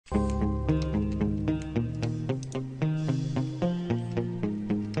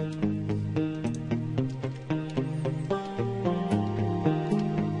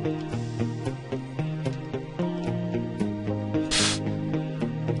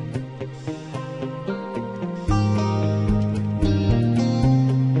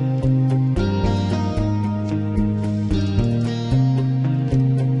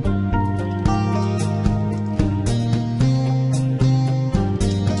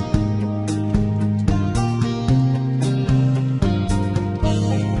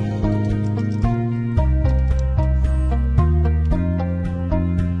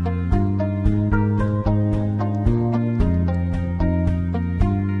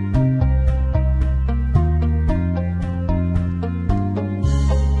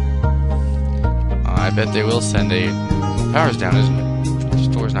I bet they will send a... Power's down, isn't it? This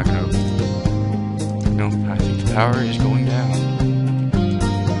door's not gonna open. No, I think the power is going down.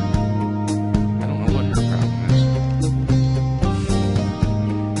 I don't know what her problem is.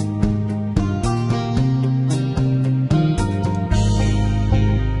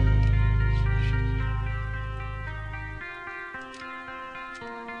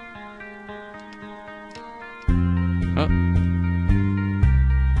 Oh.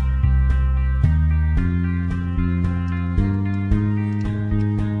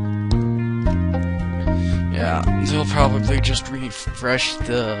 Yeah, they'll probably just refresh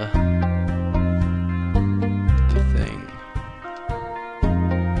the thing.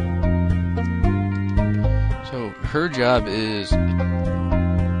 So her job is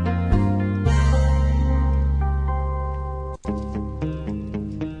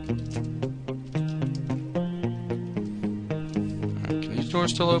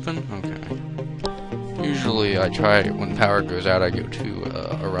doors still open? Okay. Usually I try, when power goes out, I go to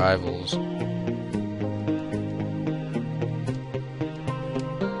arrivals.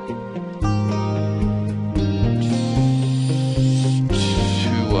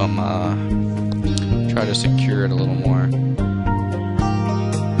 To try to secure it a little more.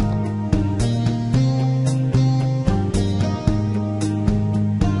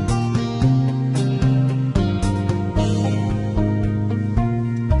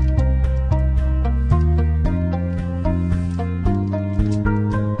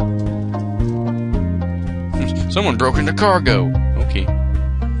 Someone broke into cargo! Okay.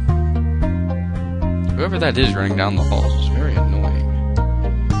 Whoever that is running down the halls is very annoying.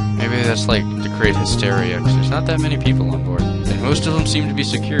 Maybe that's like to create hysteria, because there's not that many people on board. And most of them seem to be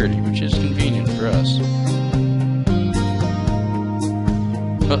security, which is convenient for us.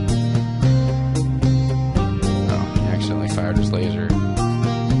 Oh, he accidentally fired his laser.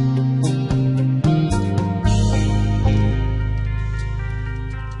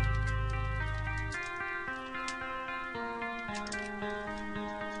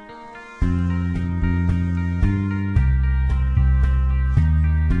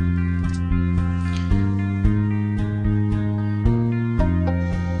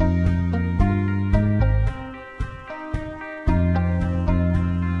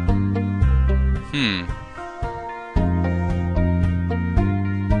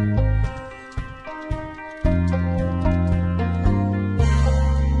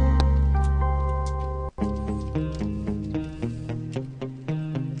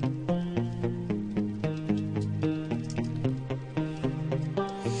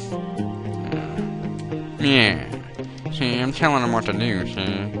 Yeah. See, I'm telling them what to do, see?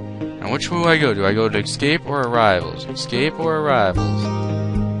 Now which way do I go? Do I go to escape or arrivals? Escape or arrivals?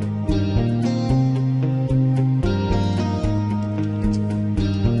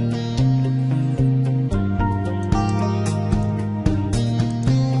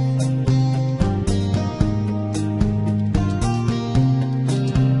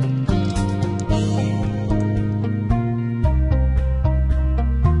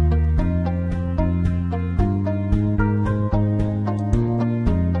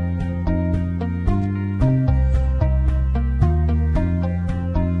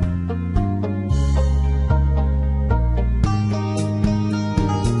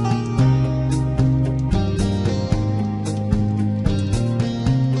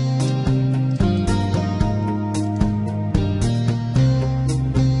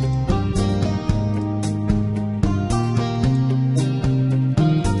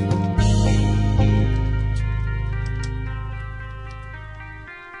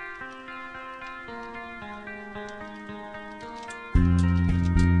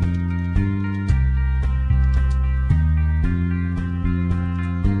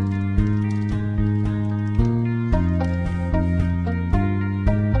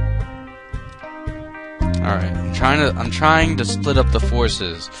 Alright, I'm trying to split up the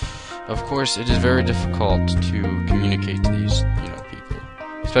forces. Of course, it is very difficult to communicate to these, people.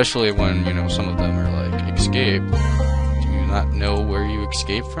 Especially when, some of them are like, escape. Do you not know where you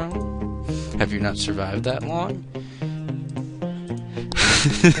escaped from? Have you not survived that long?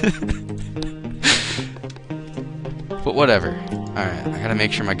 But whatever. Alright, I gotta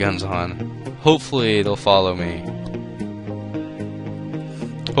make sure my gun's on. Hopefully they'll follow me.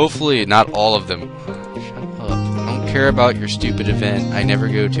 Hopefully not all of them. I don't care about your stupid event. I never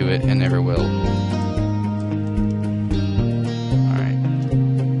go to it and never will. Alright.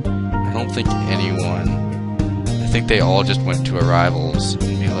 I don't think anyone... I think they all just went to arrivals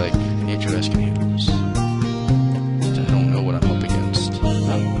and be like, HOS can handle this. I don't know what I'm up against.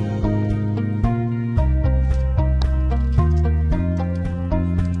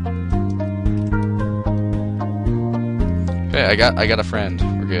 I got a friend.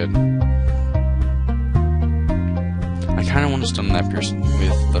 We're good. I kind of want to stun that person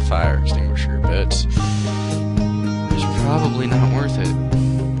with the fire extinguisher, but it's probably not worth it.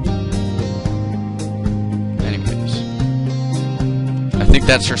 Anyways, I think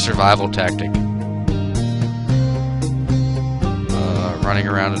that's her survival tactic. Running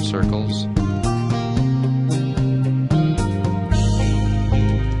around in circles.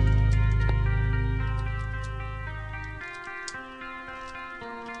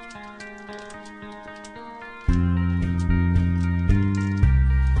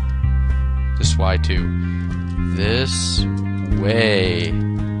 This way to this way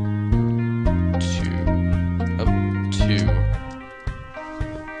to up to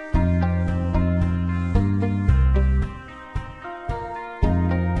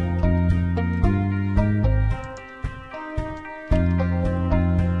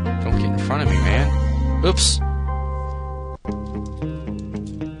don't get in front of me, man. Oops.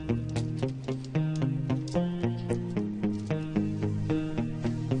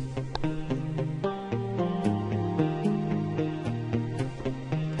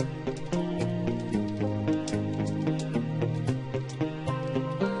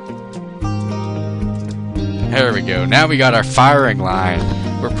 There we go. Now we got our firing line.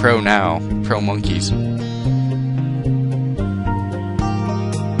 We're pro now. Pro monkeys.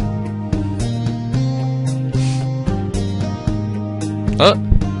 Oh!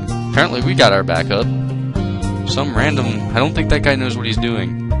 Apparently we got our backup. Some random... I don't think that guy knows what he's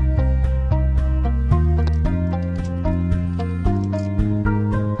doing.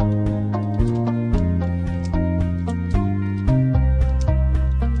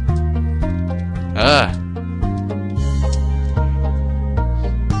 Ah!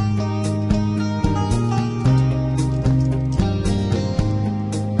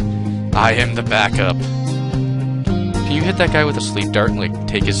 I am the backup. Can you hit that guy with a sleep dart and, like,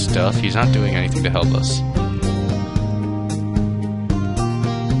 take his stuff? He's not doing anything to help us.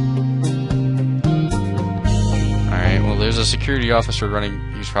 Alright, well, there's a security officer running.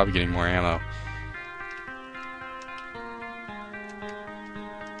 He's probably getting more ammo.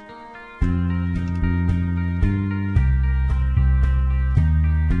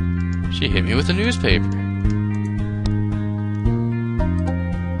 She hit me with a newspaper.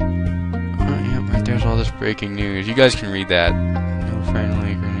 There's all this breaking news. You guys can read that. No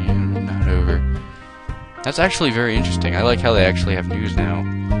friendly grenade, not over. That's actually very interesting. I like how they actually have news now.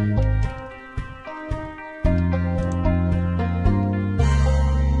 I'm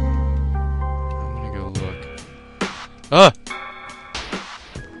gonna go look. Ah!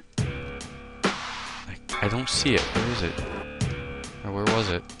 I don't see it. Where is it? Or where was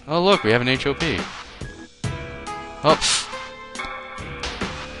it? Oh, look, we have an HOP. Oh!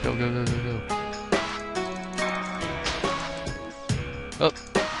 Go, go, go, go, go. Oh,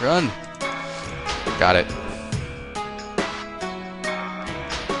 run! Got it.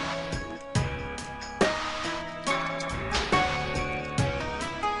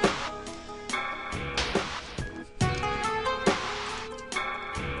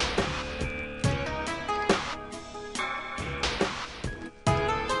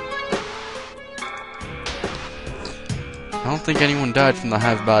 I don't think anyone died from the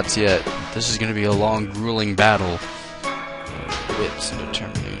hivebots yet. This is going to be a long, grueling battle. Wits and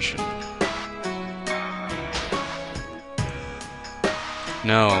determination.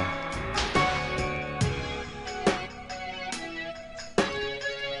 No.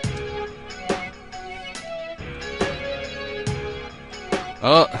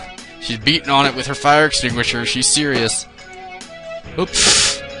 Oh, she's beating on it with her fire extinguisher. She's serious.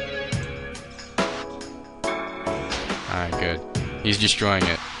 Oops. Alright, good. He's destroying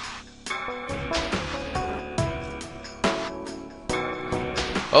it.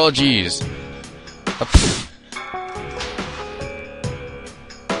 Oh, jeez.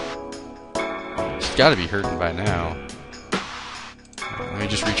 She's gotta be hurting by now. Let me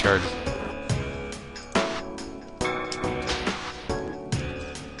just recharge.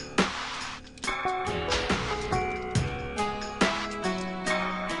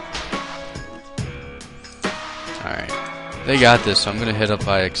 Alright. They got this, so I'm gonna head up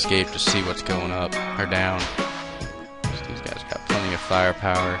by escape to see what's going up or down. These guys got plenty of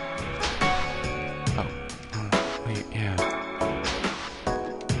firepower. Oh, wait, yeah.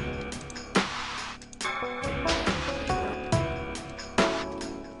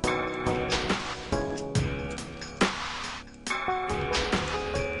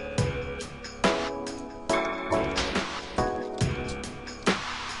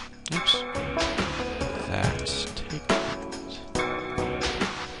 Oops. Take that.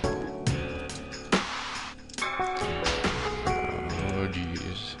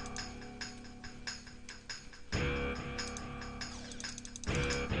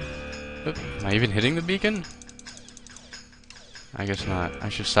 Oop, am I even hitting the beacon? I guess not. I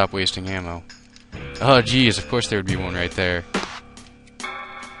should stop wasting ammo. Oh, geez, of course there would be one right there.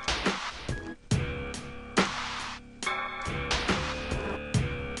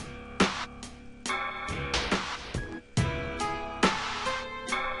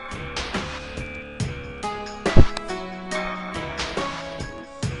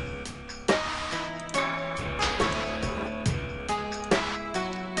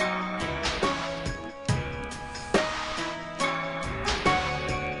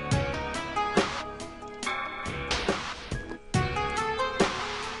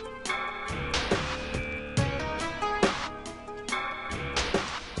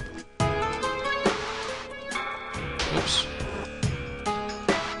 Oops.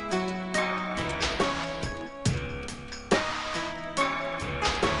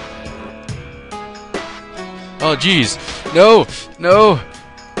 Oh, jeez. No! No!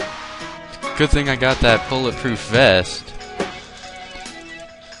 Good thing I got that bulletproof vest.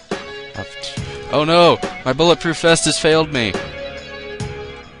 Oh no! My bulletproof vest has failed me! Can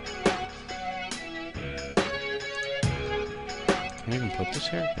I even put this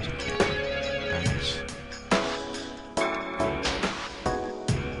here? Yes, I can. Nice.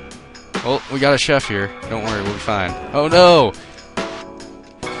 Well, we got a chef here. Don't worry, we'll be fine. Oh no!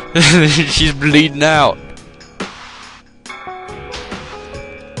 She's bleeding out.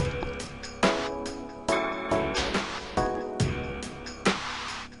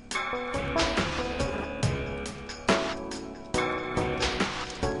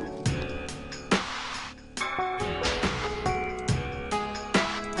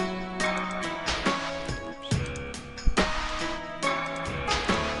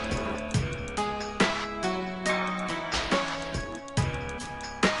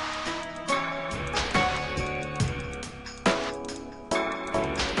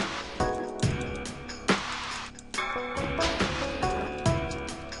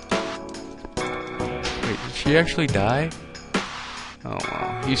 Did she actually die? Oh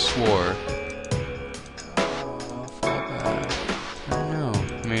wow, he swore. Oh, fall back. I don't know.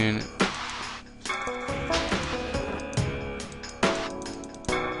 I mean...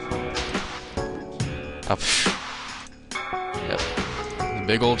 Oh, yep. The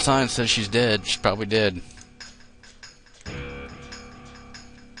big old sign says she's dead. She's probably dead.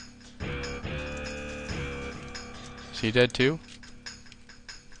 Is he dead too?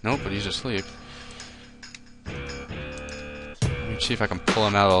 Nope, but he's asleep. Let me see if I can pull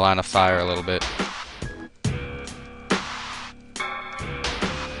him out of the line of fire a little bit.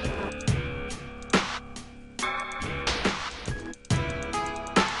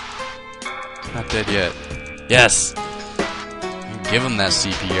 Not dead yet. Yes! Give him that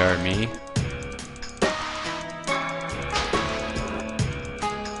CPR, me.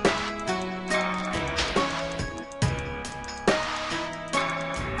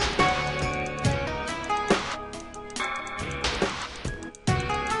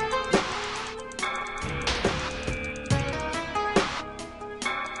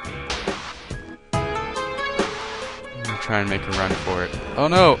 Try and make a run for it. Oh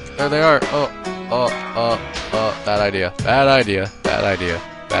no! There they are! Bad idea. Bad idea. Bad idea.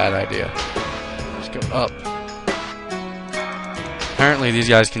 Bad idea. Let's go up. Apparently these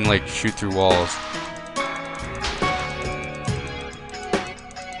guys can, like, shoot through walls.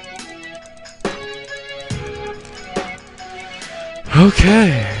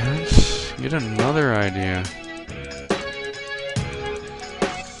 Okay, let's get another idea.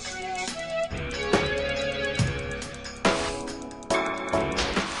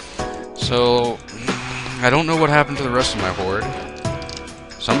 So, I don't know what happened to the rest of my horde.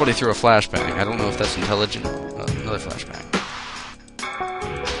 Somebody threw a flashbang. I don't know if that's intelligent. Another flashbang.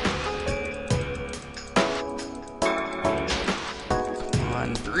 Come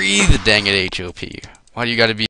on, breathe, dang it, HOP. Why do you gotta be